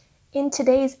In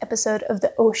today's episode of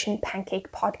the Ocean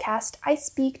Pancake podcast, I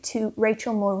speak to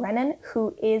Rachel Mulrennan,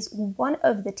 who is one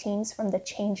of the teams from the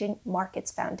Changing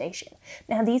Markets Foundation.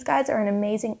 Now, these guys are an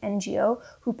amazing NGO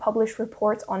who publish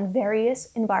reports on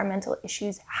various environmental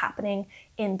issues happening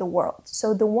in the world.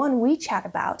 So the one we chat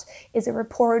about is a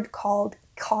report called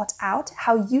Caught Out,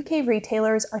 how UK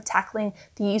retailers are tackling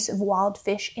the use of wild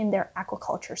fish in their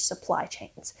aquaculture supply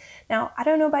chains. Now, I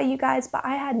don't know about you guys, but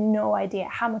I had no idea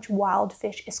how much wild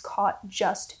fish is caught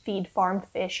just to feed farmed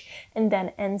fish and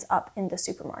then ends up in the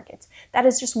supermarkets. That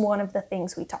is just one of the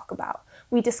things we talk about.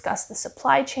 We discuss the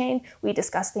supply chain, we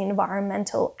discuss the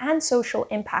environmental and social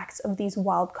impacts of these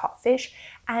wild caught fish,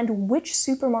 and which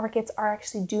supermarkets are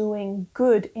actually doing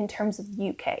good in terms of the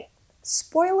UK.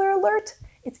 Spoiler alert,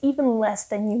 it's even less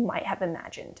than you might have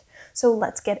imagined. So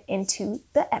let's get into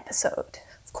the episode.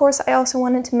 Of course, I also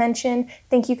wanted to mention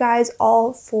thank you guys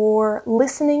all for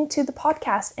listening to the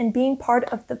podcast and being part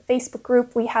of the Facebook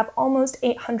group. We have almost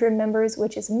 800 members,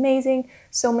 which is amazing.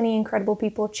 So many incredible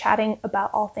people chatting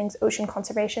about all things ocean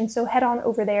conservation. So head on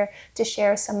over there to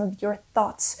share some of your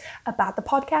thoughts about the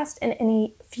podcast and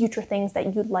any future things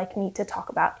that you'd like me to talk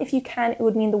about. If you can, it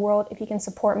would mean the world. If you can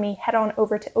support me, head on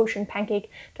over to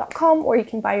oceanpancake.com, or you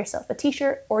can buy yourself a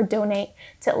t-shirt or donate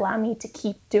to allow me to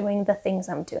keep doing the things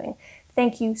I'm doing.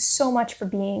 Thank you so much for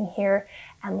being here,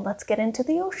 and let's get into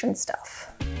the ocean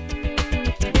stuff.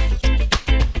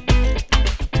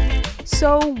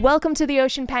 So, welcome to the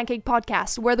Ocean Pancake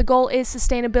podcast, where the goal is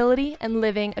sustainability and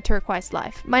living a turquoise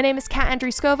life. My name is Kat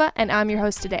Andriskova, and I'm your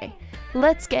host today.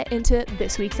 Let's get into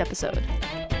this week's episode.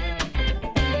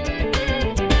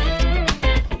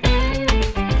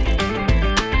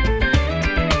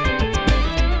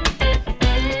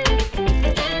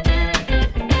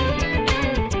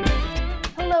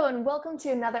 Welcome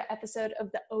to another episode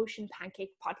of the Ocean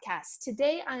Pancake podcast.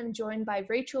 Today I am joined by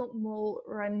Rachel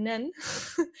Mulrennan,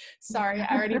 sorry,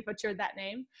 I already butchered that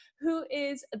name, who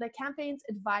is the campaigns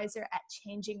advisor at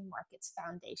Changing Markets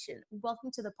Foundation.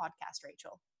 Welcome to the podcast,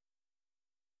 Rachel.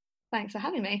 Thanks for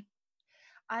having me.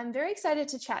 I'm very excited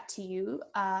to chat to you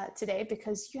today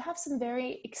because you have some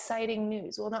very exciting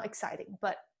news. Well, not exciting,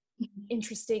 but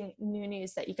interesting new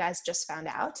news that you guys just found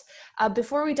out.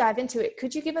 Before we dive into it,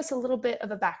 could you give us a little bit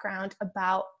of a background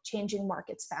about Changing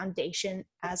Markets Foundation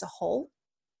as a whole?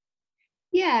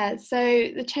 Yeah, so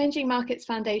the Changing Markets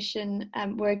Foundation,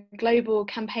 we're a global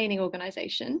campaigning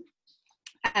organisation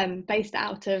based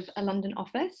out of a London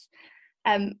office.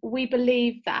 We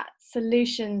believe that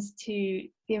solutions to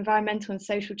the environmental and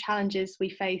social challenges we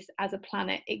face as a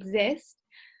planet exist,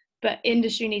 but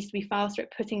industry needs to be faster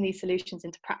at putting these solutions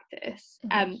into practice.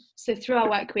 So through our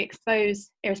work, we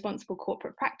expose irresponsible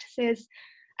corporate practices,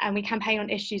 and we campaign on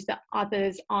issues that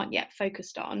others aren't yet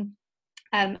focused on.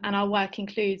 And our work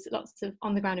includes lots of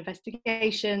on-the-ground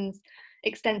investigations,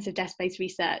 extensive desk-based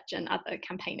research, and other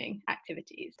campaigning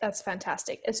activities. That's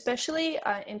fantastic, especially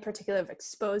in particular of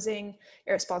exposing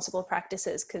irresponsible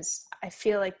practices, because I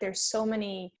feel like there's so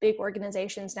many big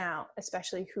organizations now,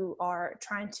 especially who are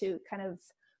trying to kind of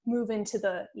move into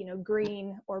the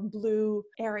green or blue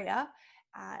area,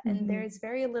 and there's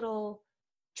very little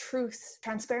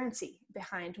transparency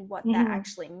behind what that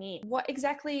actually means. What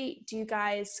exactly do you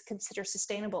guys consider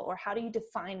sustainable, or how do you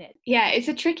define it? Yeah, it's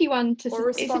a tricky one to or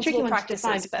responsible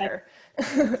practices better.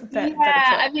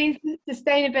 I mean,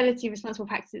 sustainability, responsible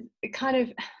practices,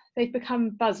 they've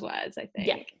become buzzwords, I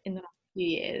think, in the last few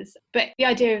years. But the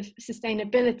idea of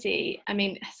sustainability, I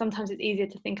mean, sometimes it's easier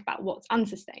to think about what's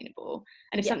unsustainable,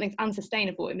 and if something's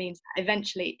unsustainable, it means that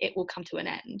eventually it will come to an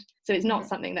end. So it's not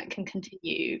something that can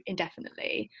continue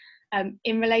indefinitely.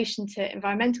 In relation to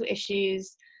environmental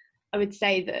issues, I would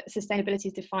say that sustainability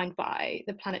is defined by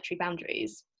the planetary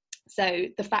boundaries. So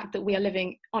the fact that we are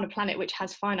living on a planet which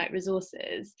has finite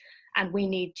resources, and we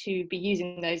need to be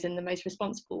using those in the most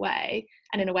responsible way,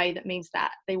 and in a way that means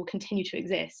that they will continue to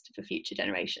exist for future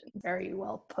generations. Very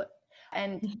well put.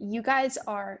 And you guys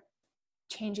are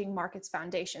Changing Markets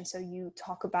Foundation, so you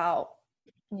talk about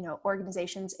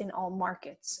organizations in all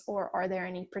markets, or are there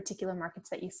any particular markets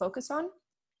that you focus on?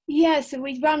 Yeah, so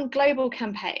we run global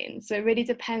campaigns, so it really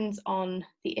depends on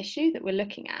the issue that we're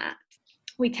looking at.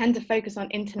 We tend to focus on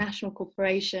international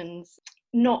corporations,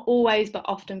 not always, but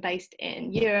often based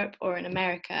in Europe or in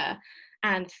America.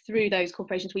 And through those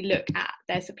corporations, we look at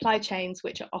their supply chains,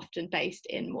 which are often based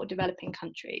in more developing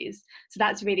countries. So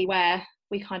that's really where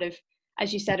we kind of,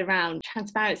 as you said, around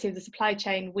transparency of the supply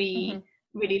chain, we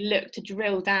really look to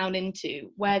drill down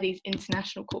into where these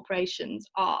international corporations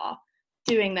are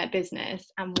doing their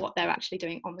business and what they're actually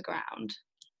doing on the ground.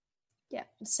 Yeah,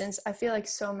 since I feel like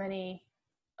so many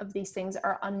of these things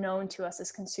are unknown to us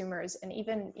as consumers. And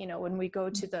even, you know, when we go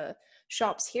to the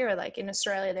shops here, like in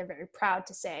Australia, they're very proud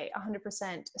to say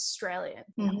 100% Australian,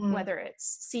 you know, whether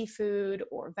it's seafood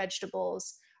or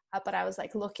vegetables. But I was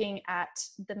like looking at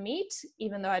the meat,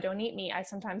 even though I don't eat meat, I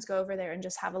sometimes go over there and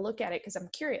just have a look at it because I'm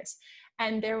curious.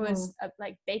 And there was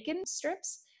like bacon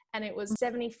strips, and it was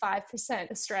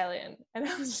 75% Australian. And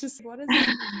I was just, what is this?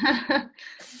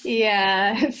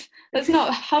 Yeah, it's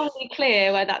not wholly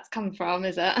clear where that's come from,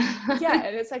 is it? Yeah,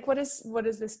 and it's like, what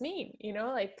does this mean? You know,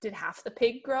 like, did half the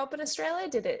pig grow up in Australia?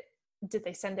 Did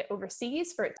they send it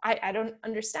overseas for it? I don't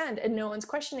understand, and no one's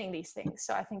questioning these things.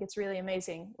 So I think it's really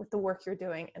amazing with the work you're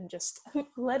doing and just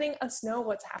letting us know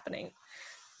what's happening.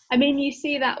 I mean, you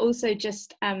see that also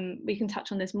just, we can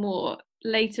touch on this more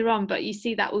later on, but you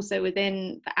see that also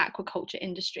within the aquaculture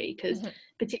industry, because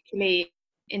particularly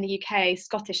in the UK,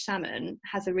 Scottish salmon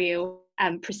has a real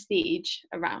prestige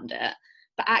around it.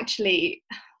 But actually,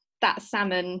 that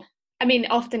salmon, I mean,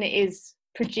 often it is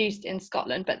produced in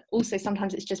Scotland, but also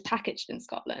sometimes it's just packaged in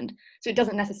Scotland. So it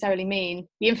doesn't necessarily mean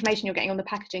the information you're getting on the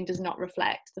packaging does not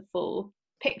reflect the full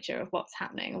picture of what's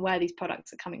happening and where these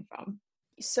products are coming from.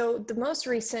 So the most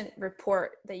recent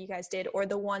report that you guys did, or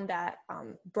the one that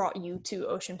brought you to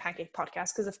Ocean Pancake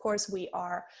Podcast, because of course we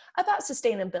are about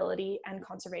sustainability and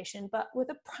conservation, but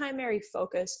with a primary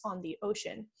focus on the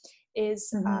ocean, is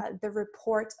the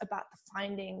report about the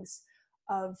findings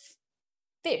of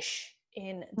fish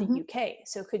in the UK.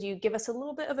 So could you give us a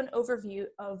little bit of an overview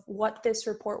of what this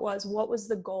report was? What was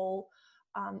the goal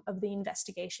of the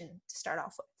investigation to start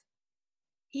off with?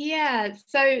 Yeah,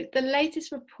 so the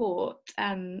latest report,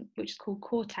 which is called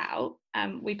Caught Out,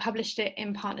 we published it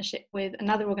in partnership with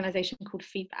another organisation called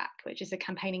Feedback, which is a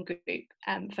campaigning group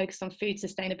focused on food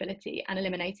sustainability and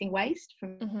eliminating waste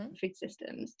from food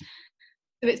systems.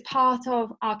 So it's part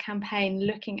of our campaign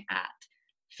looking at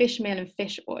fish meal and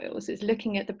fish oils. It's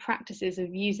looking at the practices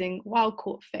of using wild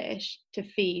caught fish to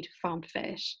feed farmed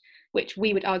fish, which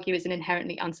we would argue is an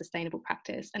inherently unsustainable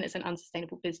practice, and it's an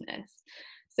unsustainable business.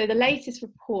 So the latest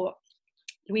report,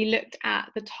 we looked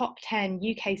at the top 10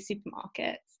 UK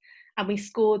supermarkets and we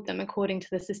scored them according to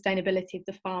the sustainability of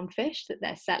the farmed fish that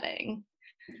they're selling.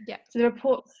 Yeah. So the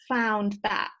report found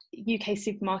that UK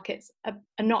supermarkets are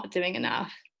not doing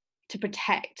enough to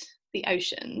protect the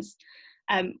oceans.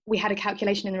 We had a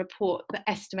calculation in the report that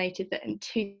estimated that in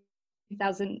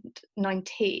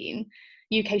 2019,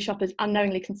 UK shoppers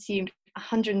unknowingly consumed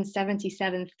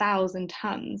 177,000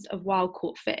 tonnes of wild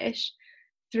caught fish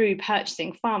through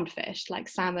purchasing farmed fish like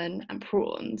salmon and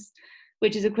prawns,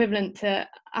 which is equivalent to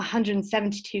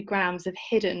 172 grams of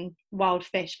hidden wild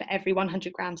fish for every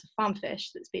 100 grams of farmed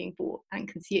fish that's being bought and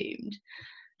consumed.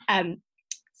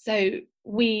 So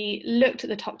we looked at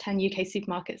the top 10 UK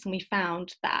supermarkets and we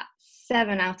found that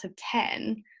 7 out of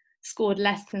 10 scored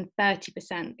less than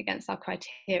 30% against our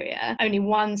criteria. Only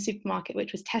one supermarket,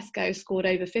 which was Tesco, scored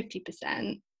over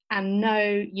 50%, and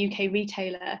no UK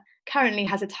retailer currently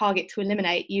has a target to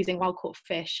eliminate using wild caught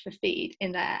fish for feed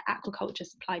in their aquaculture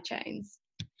supply chains.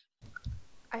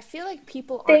 I feel like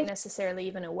people aren't necessarily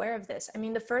even aware of this. I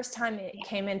mean, the first time it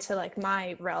came into like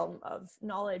my realm of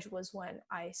knowledge was when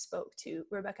I spoke to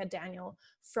Rebecca Daniel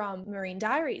from Marine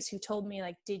Diaries, who told me,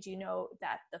 like, did you know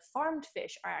that the farmed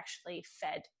fish are actually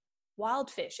fed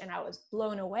wild fish? And I was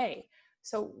blown away.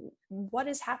 So what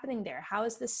is happening there? How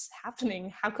is this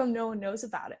happening? How come no one knows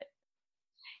about it?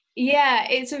 Yeah,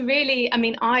 it's a really, I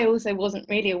mean, I also wasn't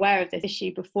really aware of this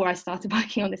issue before I started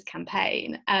working on this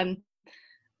campaign.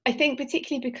 I think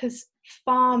particularly because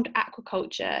farmed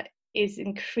aquaculture is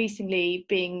increasingly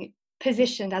being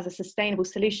positioned as a sustainable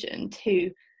solution to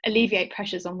alleviate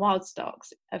pressures on wild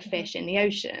stocks of fish in the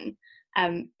ocean,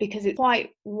 because it's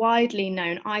quite widely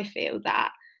known, I feel,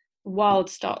 that wild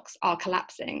stocks are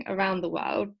collapsing around the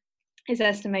world. It's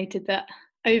estimated that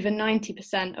over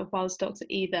 90% of wild stocks are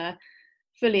either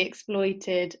fully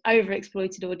exploited,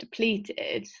 overexploited, or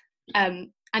depleted.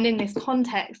 And in this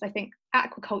context, I think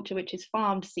aquaculture, which is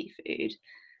farmed seafood,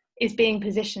 is being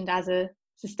positioned as a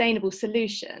sustainable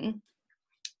solution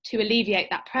to alleviate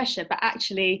that pressure. But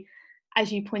actually,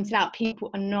 as you pointed out,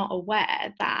 people are not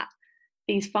aware that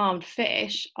these farmed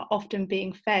fish are often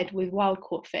being fed with wild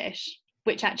caught fish,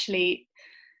 which actually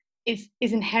is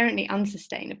inherently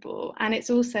unsustainable. And it's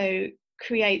also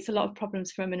creates a lot of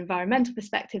problems from an environmental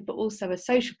perspective, but also a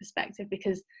social perspective,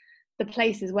 because the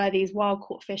places where these wild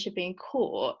caught fish are being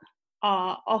caught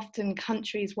are often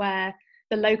countries where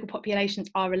the local populations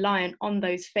are reliant on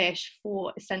those fish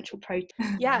for essential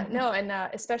protein. Yeah, no, and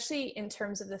especially in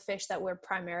terms of the fish that we're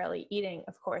primarily eating,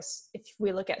 of course, if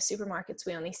we look at supermarkets,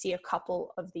 we only see a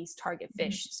couple of these target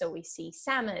fish. So we see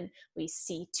salmon, we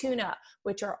see tuna,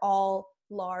 which are all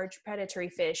large predatory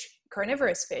fish,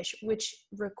 carnivorous fish, which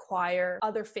require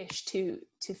other fish to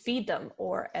feed them,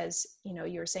 or as you know,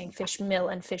 you're saying, fish meal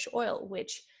and fish oil,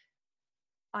 which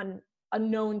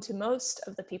unknown to most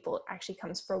of the people actually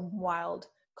comes from wild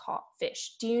caught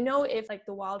fish. Do you know if like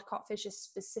the wild caught fish is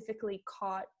specifically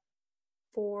caught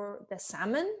for the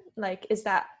salmon? Like, is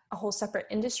that a whole separate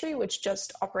industry which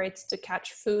just operates to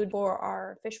catch food for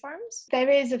our fish farms? There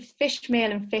is a fish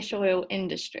meal and fish oil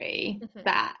industry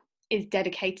that is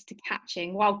dedicated to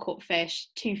catching wild caught fish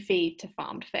to feed to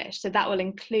farmed fish. So that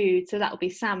will be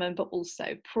salmon, but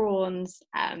also prawns,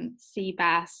 sea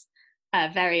bass,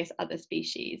 various other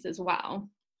species as well.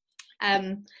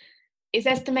 It's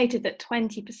estimated that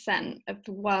 20% of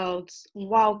the world's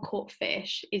wild caught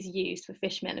fish is used for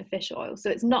fish meal and fish oil. So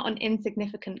it's not an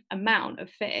insignificant amount of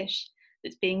fish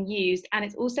that's being used. And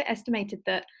it's also estimated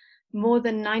that more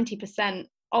than 90%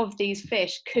 of these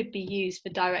fish could be used for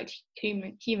direct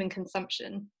human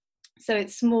consumption. So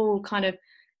it's small kind of,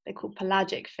 they're called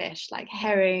pelagic fish like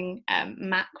herring,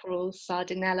 mackerel,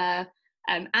 sardinella,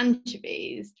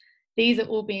 anchovies. These are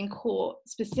all being caught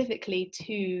specifically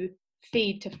to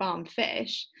feed to farmed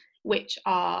fish, which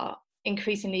are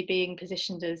increasingly being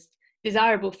positioned as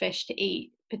desirable fish to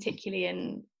eat, particularly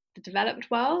in the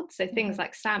developed world. So things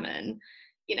like salmon,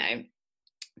 you know,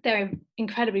 they're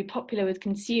incredibly popular with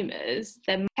consumers.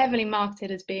 They're heavily marketed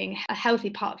as being a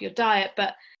healthy part of your diet,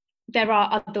 but there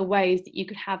are other ways that you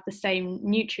could have the same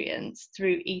nutrients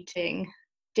through eating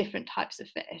different types of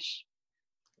fish.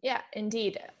 Yeah,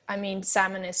 indeed. I mean,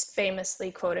 salmon is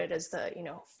famously quoted as the, you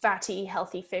know, fatty,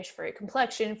 healthy fish for your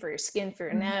complexion, for your skin, for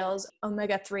your nails,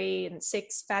 omega-3 and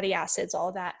 6 fatty acids,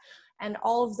 all that. And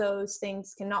all of those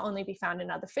things can not only be found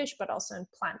in other fish, but also in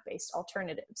plant-based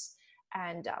alternatives.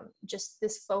 And just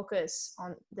this focus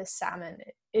on this salmon,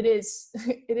 it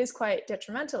is quite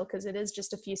detrimental, because it is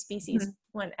just a few species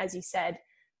when, as you said,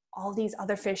 all these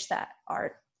other fish that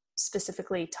are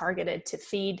specifically targeted to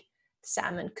feed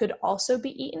salmon could also be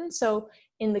eaten. So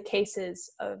in the cases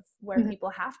of where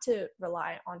people have to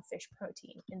rely on fish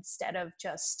protein instead of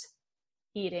just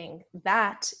eating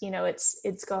that, you know,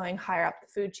 it's going higher up the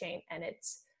food chain and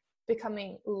it's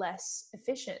becoming less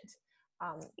efficient.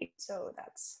 So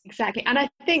that's exactly. And I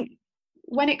think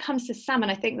when it comes to salmon,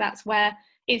 I think that's where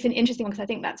it's an interesting one, because I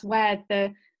think that's where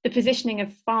the positioning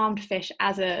of farmed fish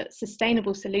as a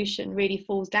sustainable solution really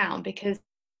falls down, because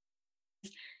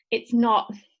it's not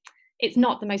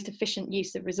the most efficient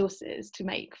use of resources to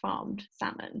make farmed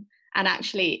salmon. And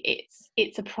actually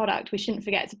it's a product, we shouldn't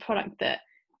forget, it's a product that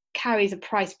carries a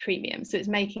price premium. So it's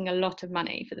making a lot of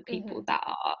money for the people that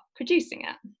are producing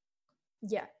it.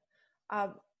 Yeah.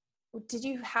 Did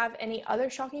you have any other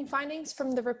shocking findings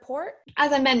from the report?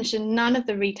 As I mentioned, none of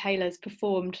the retailers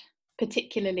performed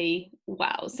particularly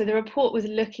well. So the report was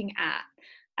looking at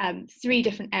 3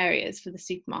 different areas for the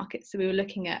supermarkets. So we were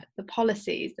looking at the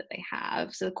policies that they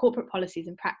have, so the corporate policies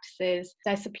and practices,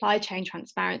 their supply chain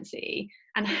transparency,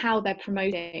 and how they're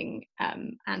promoting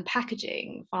and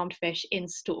packaging farmed fish in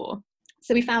store.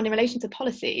 So we found in relation to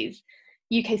policies,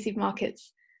 UK supermarkets,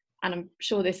 and I'm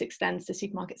sure this extends to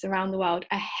supermarkets around the world,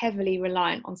 are heavily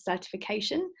reliant on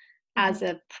certification as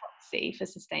a proxy for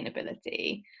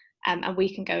sustainability. And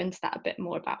we can go into that a bit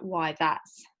more about why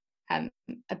that's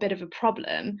a bit of a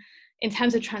problem. In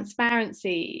terms of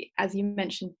transparency, as you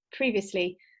mentioned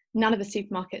previously, none of the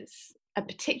supermarkets are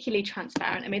particularly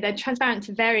transparent. I mean, they're transparent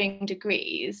to varying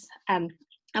degrees. And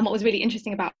what was really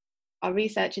interesting about our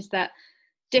research is that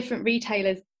different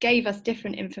retailers gave us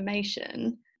different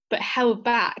information, but held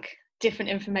back different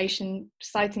information,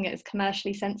 citing it as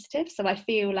commercially sensitive. So I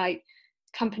feel like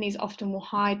companies often will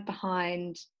hide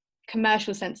behind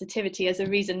commercial sensitivity as a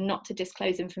reason not to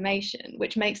disclose information,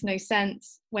 which makes no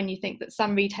sense when you think that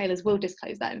some retailers will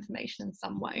disclose that information and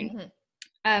some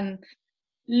won't.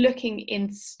 Looking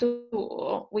in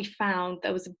store, we found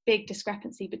there was a big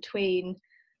discrepancy between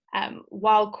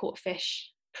wild caught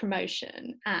fish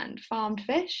promotion and farmed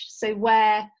fish. So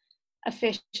where a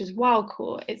fish is wild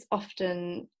caught, it's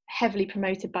often heavily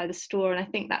promoted by the store, and I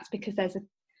think that's because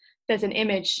there's an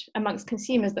image amongst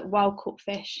consumers that wild caught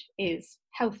fish is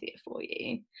healthier for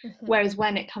you. Whereas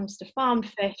when it comes to farmed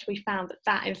fish, we found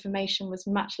that information was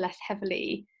much less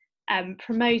heavily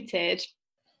promoted,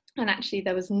 and actually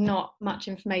there was not much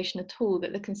information at all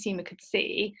that the consumer could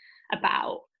see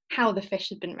about how the fish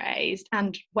had been raised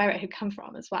and where it had come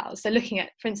from as well. So looking at,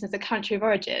 for instance, the country of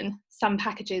origin, some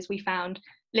packages we found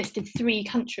listed 3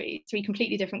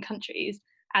 completely different countries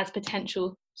as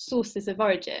potential sources of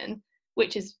origin,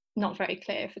 which is not very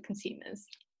clear for consumers.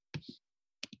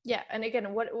 Yeah, and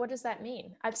again, what does that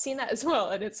mean? I've seen that as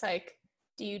well, and it's like,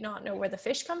 Do you not know where the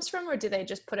fish comes from, or do they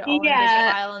just put it all in a big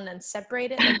pile and then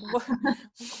separate it? Like,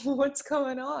 what's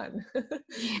going on?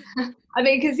 I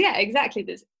mean, because exactly.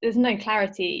 There's no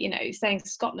clarity. You know, saying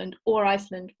Scotland or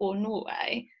Iceland or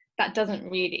Norway, that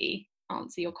doesn't really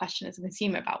answer your question as a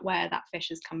consumer about where that fish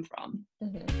has come from.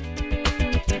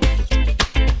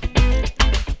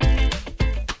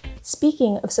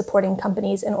 Speaking of supporting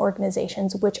companies and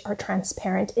organizations which are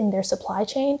transparent in their supply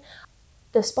chain,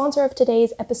 the sponsor of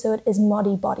today's episode is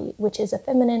Modibodi, which is a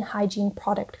feminine hygiene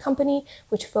product company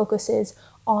which focuses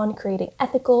on creating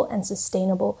ethical and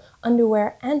sustainable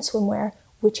underwear and swimwear,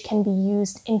 which can be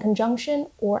used in conjunction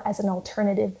or as an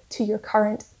alternative to your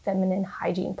current feminine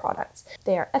hygiene products.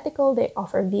 They are ethical, they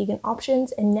offer vegan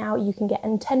options, and now you can get a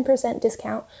 10%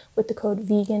 discount with the code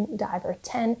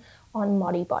VEGANDIVER10 on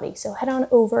Modibodi. So head on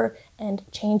over and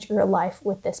change your life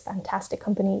with this fantastic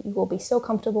company. You will be so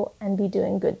comfortable and be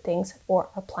doing good things for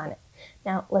our planet.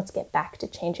 Now let's get back to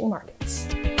changing markets.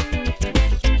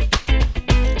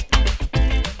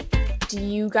 Do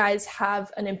you guys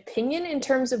have an opinion in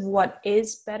terms of what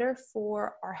is better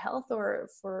for our health or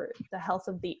for the health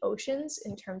of the oceans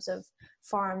in terms of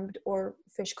farmed or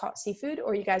fish caught seafood,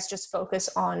 or you guys just focus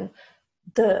on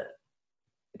the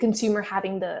consumer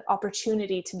having the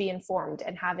opportunity to be informed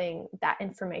and having that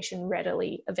information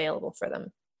readily available for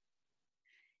them?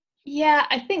 Yeah,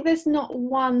 I think there's not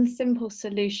one simple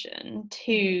solution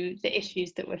to the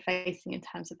issues that we're facing in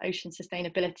terms of ocean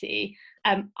sustainability.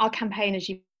 Our campaign, as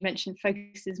you mentioned,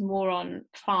 focuses more on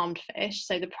farmed fish,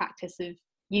 so the practice of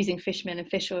using fish meal and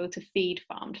fish oil to feed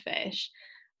farmed fish.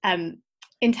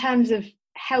 In terms of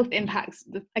health impacts,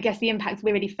 I guess the impacts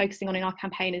we're really focusing on in our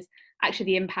campaign is actually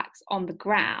the impacts on the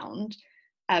ground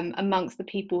amongst the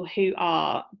people who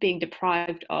are being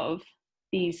deprived of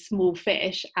these small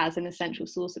fish as an essential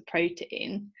source of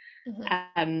protein.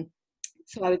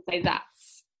 So I would say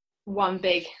that's one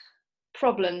big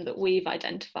problem that we've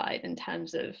identified in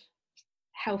terms of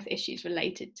health issues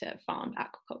related to farmed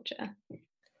aquaculture.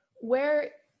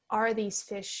 Where are these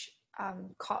fish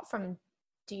caught from?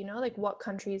 Do you know, like, what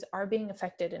countries are being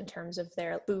affected in terms of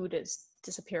their food is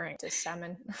disappearing to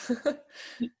salmon?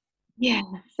 Yeah,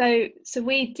 so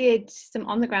we did some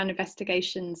on-the-ground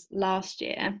investigations last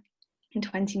year in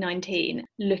 2019,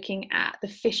 looking at the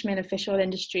fish meal and fish oil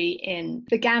industry in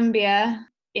the Gambia,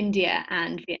 India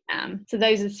and Vietnam. So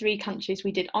those are three countries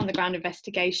we did on-the-ground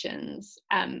investigations,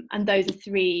 and those are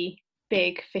three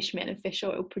big fish meal and fish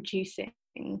oil producing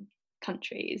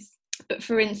countries. But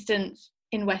for instance,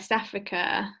 in West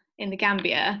Africa, in the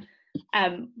Gambia,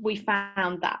 we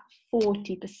found that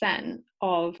 40%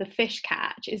 of the fish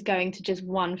catch is going to just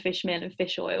one fish meal and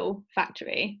fish oil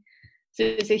factory. So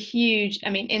it's a huge, I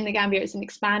mean, in the Gambia, it's an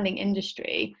expanding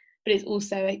industry, but it's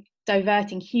also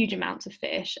diverting huge amounts of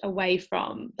fish away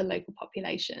from the local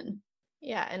population.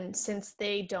 Yeah, and since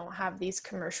they don't have these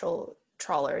commercial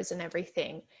trawlers and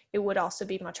everything, it would also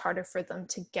be much harder for them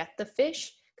to get the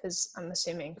fish, because I'm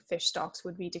assuming fish stocks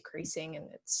would be decreasing, and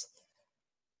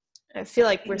I feel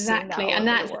like we're seeing that all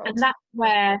over the world. And that's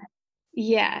where,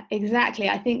 yeah, exactly.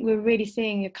 I think we're really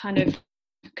seeing a kind of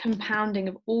compounding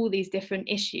of all these different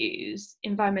issues,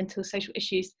 environmental, social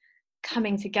issues,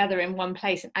 coming together in one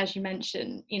place. And as you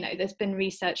mentioned, you know, there's been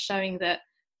research showing that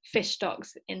fish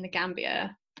stocks in the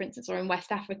Gambia, for instance, or in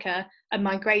West Africa, are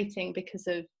migrating because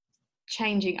of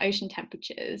changing ocean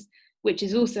temperatures, which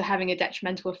is also having a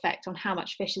detrimental effect on how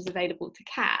much fish is available to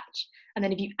catch. And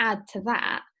then if you add to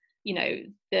that, you know,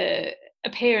 the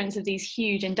appearance of these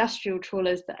huge industrial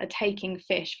trawlers that are taking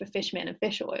fish for fish meal and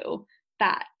fish oil,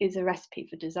 that is a recipe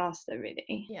for disaster,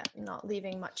 really. Yeah, not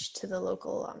leaving much to the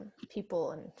local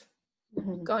people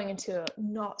and going into a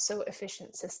not so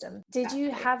efficient system. Did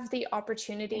you have the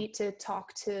opportunity to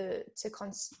talk to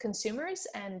consumers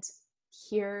and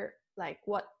hear like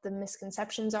what the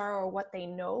misconceptions are or what they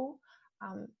know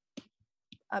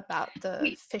about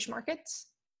the fish markets?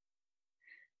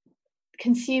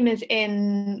 Consumers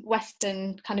in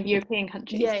Western kind of European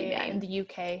countries? Yeah, in the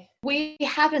UK. We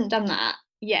haven't done that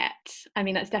yet. I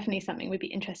mean, that's definitely something we'd be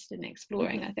interested in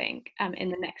exploring, I think, in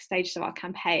the next stages of our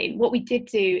campaign. What we did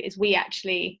do is we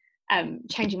actually,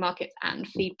 Changing Markets and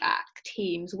Feedback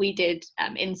teams, we did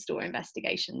in-store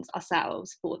investigations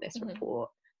ourselves for this report.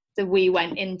 So we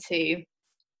went into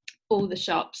all the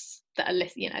shops that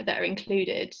are that are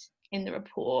included in the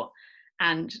report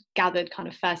and gathered kind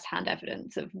of first-hand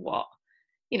evidence of what,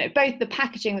 you know, both the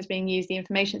packaging that's being used, the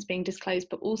information that's being disclosed,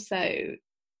 but also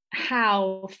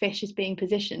how fish is being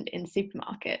positioned in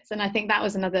supermarkets. And I think that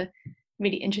was another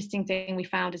really interesting thing we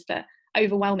found, is that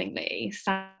overwhelmingly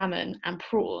salmon and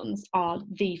prawns are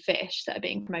the fish that are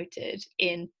being promoted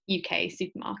in UK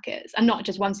supermarkets, and not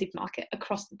just one supermarket,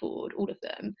 across the board, all of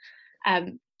them.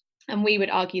 And we would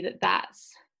argue that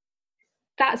that's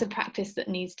a practice that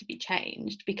needs to be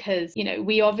changed, because, you know,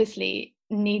 we obviously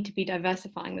need to be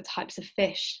diversifying the types of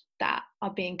fish that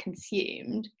are being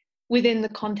consumed within the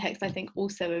context, I think,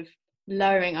 also of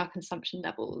lowering our consumption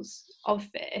levels of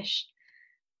fish.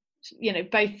 You know,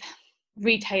 both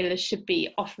retailers should be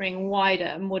offering a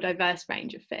wider, more diverse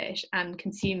range of fish, and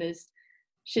consumers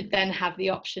should then have the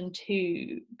option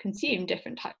to consume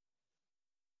different types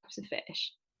of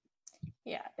fish.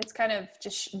 Yeah, it's kind of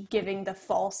just giving the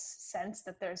false sense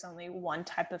that there's only one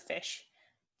type of fish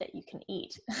that you can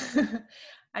eat.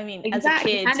 I mean,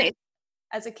 exactly.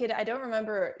 as a kid, I don't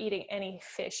remember eating any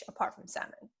fish apart from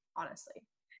salmon, honestly.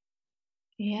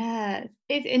 Yeah,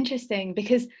 it's interesting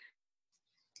because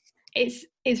it's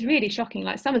really shocking.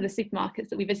 Like, some of the supermarkets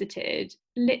that we visited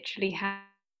literally had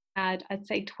I'd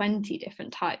say 20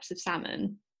 different types of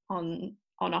salmon on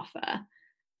offer.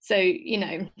 So, you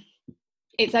know,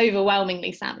 it's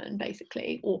overwhelmingly salmon,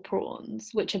 basically, or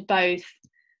prawns, which are both,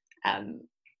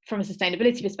 from a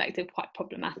sustainability perspective, quite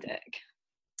problematic.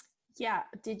 Yeah,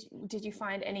 did you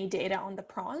find any data on the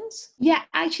prawns? Yeah,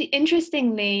 actually,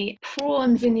 interestingly,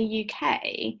 prawns in the UK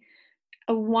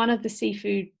are one of the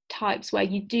seafood types where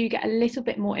you do get a little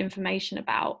bit more information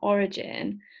about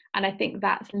origin. And I think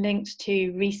that's linked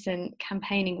to recent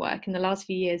campaigning work in the last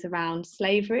few years around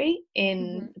slavery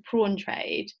in the prawn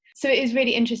trade. So it is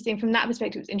really interesting from that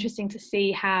perspective. It's interesting to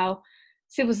see how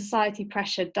civil society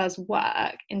pressure does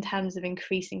work in terms of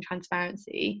increasing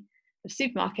transparency of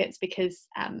supermarkets, because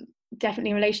definitely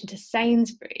in relation to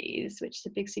Sainsbury's, which is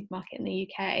a big supermarket in the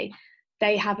UK,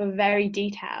 they now have a very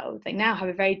detailed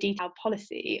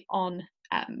policy on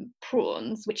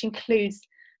prawns, which includes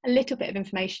a little bit of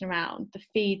information around the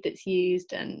feed that's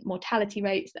used and mortality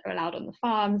rates that are allowed on the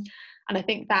farms. And I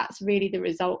think that's really the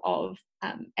result of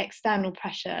external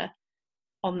pressure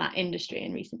on that industry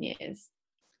in recent years.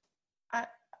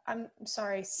 I'm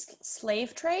sorry,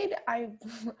 slave trade? I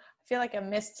feel like I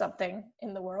missed something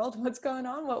in the world. What's going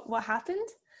on? What happened?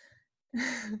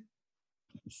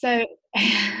 So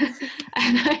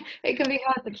it can be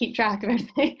hard to keep track of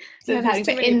everything. So yeah, there's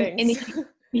too many things.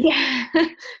 Yeah,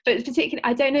 but particularly,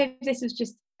 I don't know if this was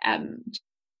just in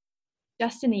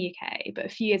the UK, but a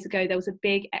few years ago there was a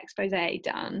big expose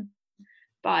done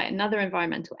by another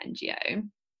environmental NGO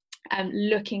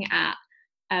looking at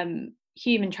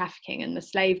human trafficking and the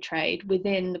slave trade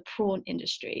within the prawn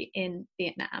industry in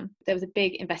Vietnam. There was a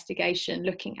big investigation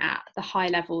looking at the high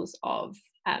levels of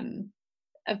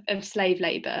slave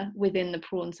labour within the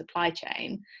prawn supply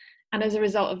chain. And as a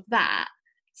result of that,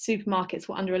 supermarkets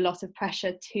were under a lot of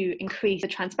pressure to increase the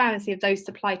transparency of those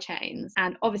supply chains.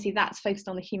 And obviously that's focused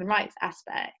on the human rights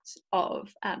aspect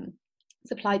of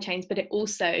supply chains, but it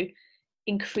also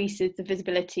increases the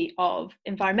visibility of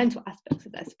environmental aspects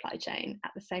of their supply chain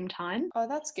at the same time. Oh,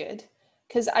 that's good.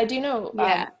 Because I do know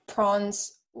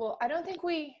prawns, well, I don't think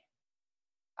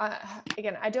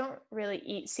again, I don't really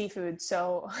eat seafood,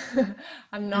 so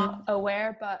I'm not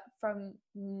aware, but from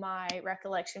my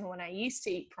recollection when I used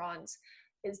to eat prawns,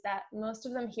 is that most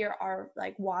of them here are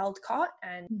like wild caught,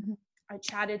 and I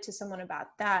chatted to someone about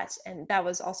that, and that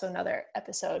was also another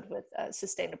episode with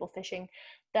sustainable fishing,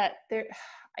 that there,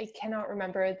 I cannot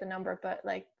remember the number, but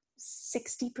like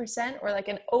 60% or like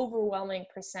an overwhelming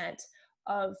percent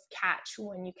of catch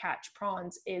when you catch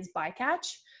prawns is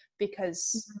bycatch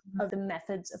because of the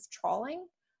methods of trawling.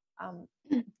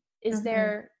 Is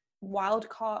there wild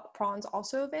caught prawns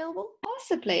also available?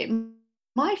 Possibly.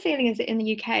 My feeling is that in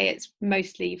the UK it's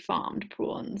mostly farmed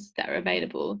prawns that are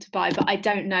available to buy, but I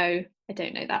don't know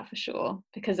that for sure,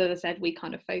 because as I said, we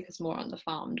kind of focus more on the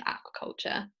farmed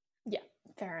aquaculture. Yeah,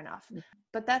 fair enough.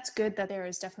 But that's good that there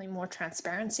is definitely more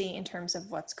transparency in terms of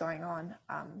what's going on,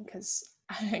 because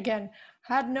again,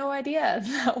 had no idea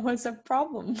that was a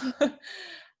problem.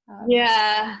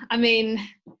 Yeah, I mean,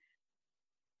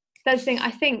 that's the thing.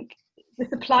 I think the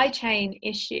supply chain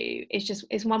issue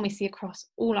is one we see across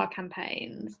all our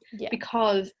campaigns,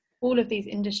 because all of these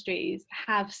industries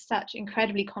have such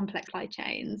incredibly complex supply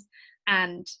chains,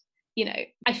 and you know,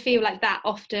 I feel like that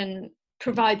often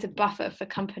provides a buffer for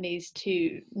companies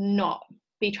to not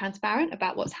be transparent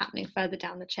about what's happening further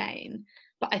down the chain.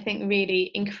 But I think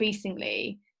really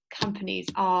increasingly companies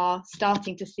are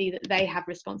starting to see that they have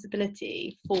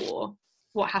responsibility for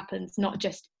what happens, not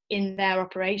just in their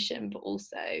operation, but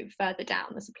also further down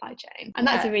the supply chain. And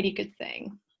that's a really good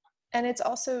thing. And it's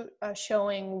also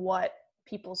showing what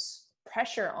people's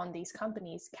pressure on these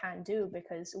companies can do,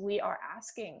 because we are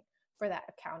asking for that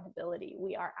accountability.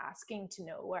 We are asking to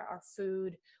know where our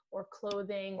food or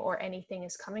clothing or anything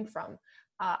is coming from.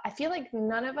 I feel like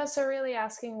none of us are really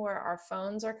asking where our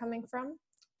phones are coming from.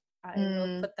 I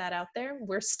will put that out there.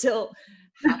 We're still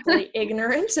happily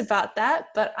ignorant about that,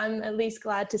 but I'm at least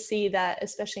glad to see that,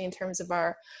 especially in terms of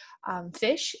our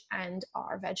fish and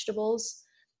our vegetables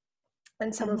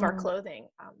and some of our clothing,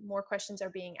 more questions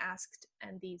are being asked,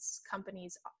 and these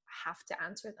companies have to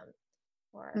answer them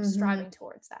or are striving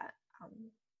towards that.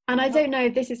 And I don't know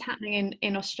if this is happening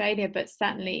in Australia, but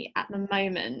certainly at the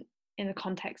moment, in the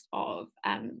context of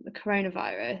the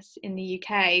coronavirus in the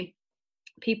UK,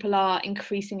 people are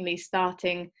increasingly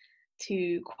starting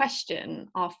to question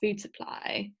our food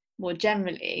supply more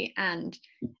generally. And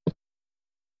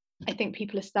I think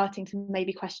people are starting to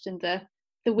maybe question the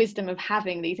wisdom of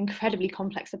having these incredibly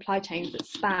complex supply chains that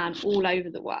span all over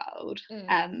the world.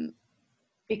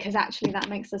 Because actually that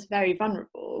makes us very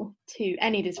vulnerable to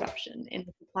any disruption in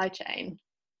the supply chain.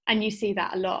 And you see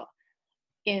that a lot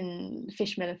in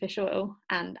fish meal and fish oil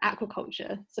and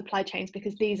aquaculture supply chains,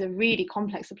 because these are really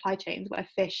complex supply chains where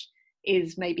fish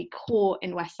is maybe caught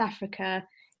in West Africa,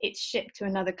 it's shipped to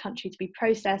another country to be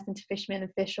processed into fish meal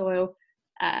and fish oil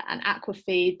and aqua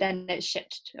feed, then it's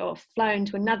shipped or flown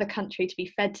to another country to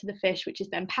be fed to the fish, which is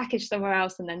then packaged somewhere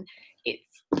else, and then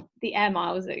it's the air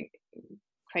miles are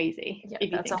crazy. Yeah,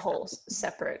 that's a whole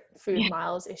separate food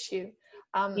miles issue.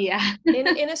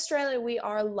 In Australia, we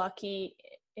are lucky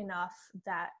enough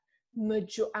that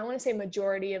I want to say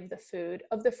majority of the food,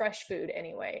 of the fresh food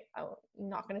anyway, I'm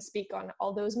not going to speak on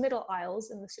all those middle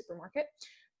aisles in the supermarket,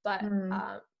 but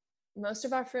most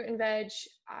of our fruit and veg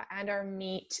and our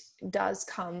meat does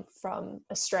come from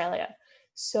Australia.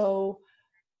 So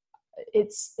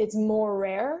it's more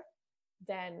rare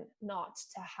than not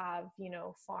to have,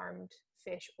 farmed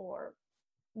fish or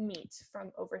meat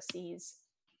from overseas.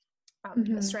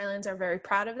 Australians are very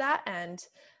proud of that, and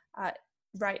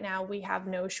right now we have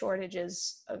no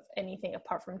shortages of anything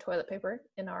apart from toilet paper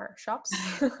in our shops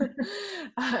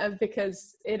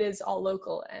because it is all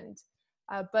local. And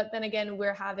but then again,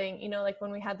 we're having, like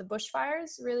when we had the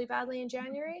bushfires really badly in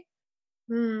January,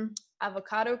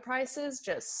 avocado prices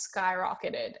just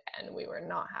skyrocketed and we were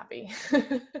not happy.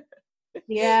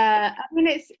 I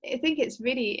think it's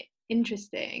really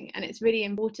interesting, and it's really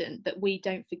important that we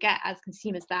don't forget as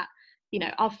consumers that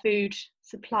our food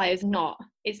supply is not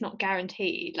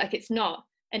guaranteed. Like, it's not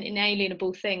an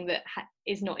inalienable thing that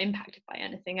is not impacted by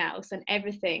anything else, and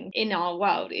everything in our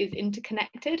world is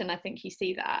interconnected. And I think you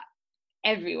see that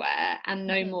everywhere, and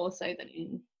no more so than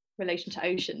in relation to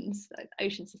oceans, like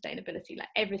ocean sustainability. Like,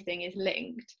 everything is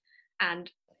linked, and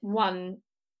one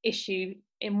issue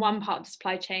in one part of the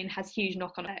supply chain has huge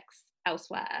knock-on effects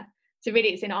elsewhere. So really,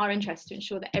 it's in our interest to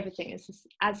ensure that everything is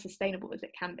as sustainable as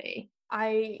it can be.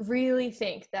 I really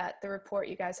think that the report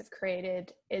you guys have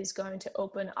created is going to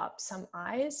open up some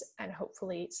eyes and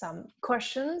hopefully some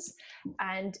questions,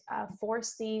 and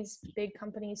force these big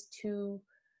companies to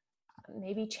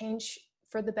maybe change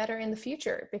for the better in the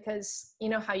future. Because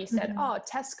how you said,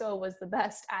 Tesco was the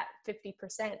best at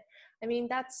 50%. I mean,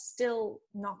 that's still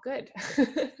not good.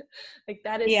 Like,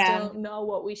 that is still not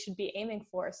what we should be aiming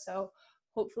for. So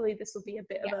hopefully this will be a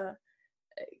bit of a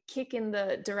kick in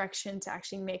the direction to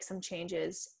actually make some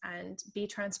changes and be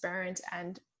transparent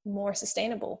and more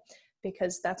sustainable,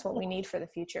 because that's what we need for the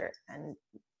future. And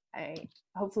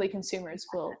hopefully consumers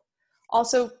will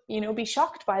also, be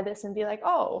shocked by this and be like,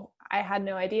 oh, I had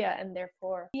no idea. And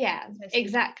therefore,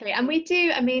 exactly. And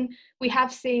we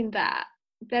have seen that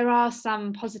there are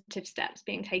some positive steps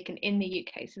being taken in the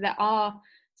UK. So there are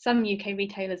some UK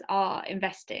retailers are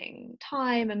investing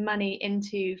time and money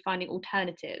into finding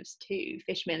alternatives to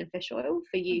fish meal and fish oil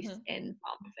for use in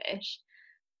farmed fish,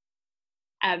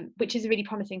 which is really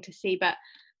promising to see. But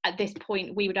at this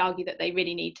point, we would argue that they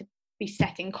really need to be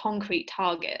setting concrete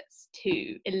targets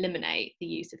to eliminate the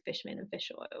use of fish meal and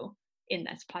fish oil in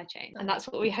their supply chain. And that's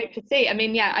what we hope to see.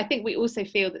 I think we also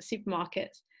feel that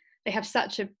supermarkets, they have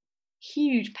such a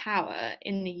huge power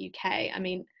in the UK.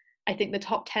 I think the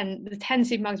 10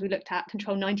 supermarkets we looked at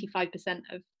control 95%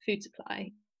 of food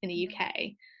supply in the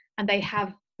UK, and they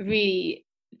have really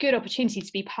good opportunity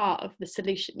to be part of the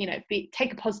solution,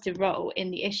 take a positive role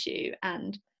in the issue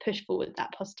and push forward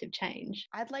that positive change.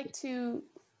 I'd like to,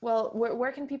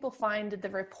 where can people find the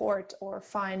report or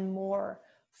find more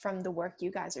from the work you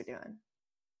guys are doing?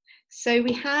 So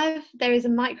there is a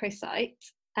microsite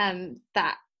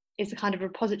that is a kind of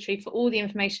repository for all the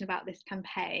information about this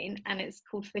campaign, and it's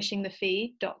called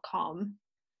fishingthefeed.com.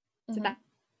 So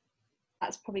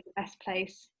that's probably the best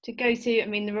place to go to.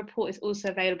 The report is also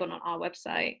available on our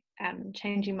website,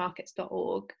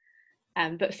 changingmarkets.org.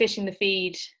 But Fishing the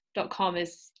Feed fish.com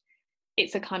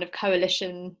it's a kind of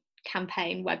coalition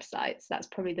campaign website, so that's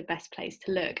probably the best place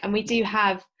to look. And we do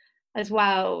have, as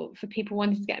well, for people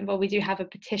wanting to get involved, we do have a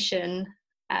petition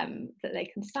that they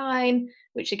can sign,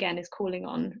 which again is calling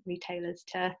on retailers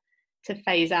to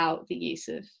phase out the use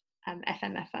of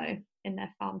FMFO in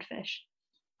their farmed fish.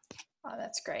 Oh,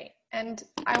 that's great. And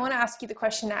I want to ask you the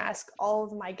question I ask all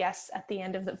of my guests at the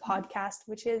end of the podcast,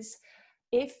 which is,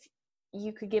 if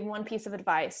you could give one piece of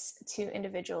advice to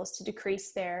individuals to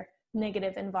decrease their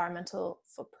negative environmental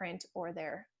footprint or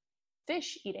their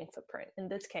fish eating footprint, in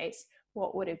this case,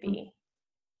 what would it be?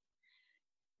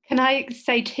 Can I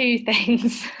say two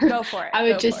things? Go for it. I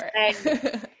would just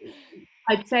say,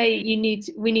 I'd say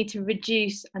we need to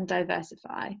reduce and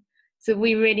diversify. So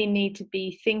we really need to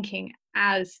be thinking,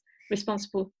 as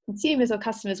responsible consumers or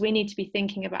customers, we need to be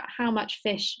thinking about how much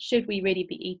fish should we really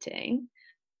be eating,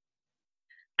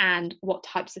 and what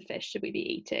types of fish should we be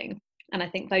eating. And I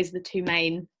think those are the two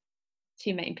main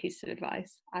pieces of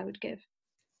advice I would give.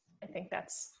 I think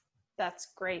that's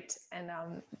great. And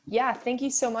yeah, thank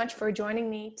you so much for joining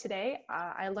me today.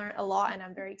 I learned a lot, and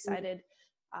I'm very excited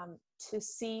to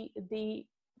see the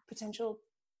potential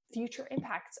future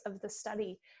impacts of the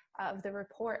study, of the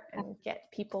report, and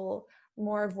get people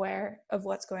more aware of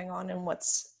what's going on and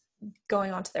what's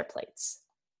going onto their plates.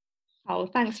 Oh,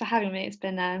 thanks for having me. It's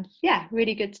been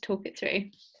really good to talk it through.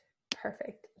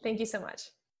 Perfect. Thank you so much.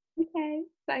 Okay,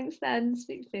 thanks then.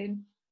 Speak soon.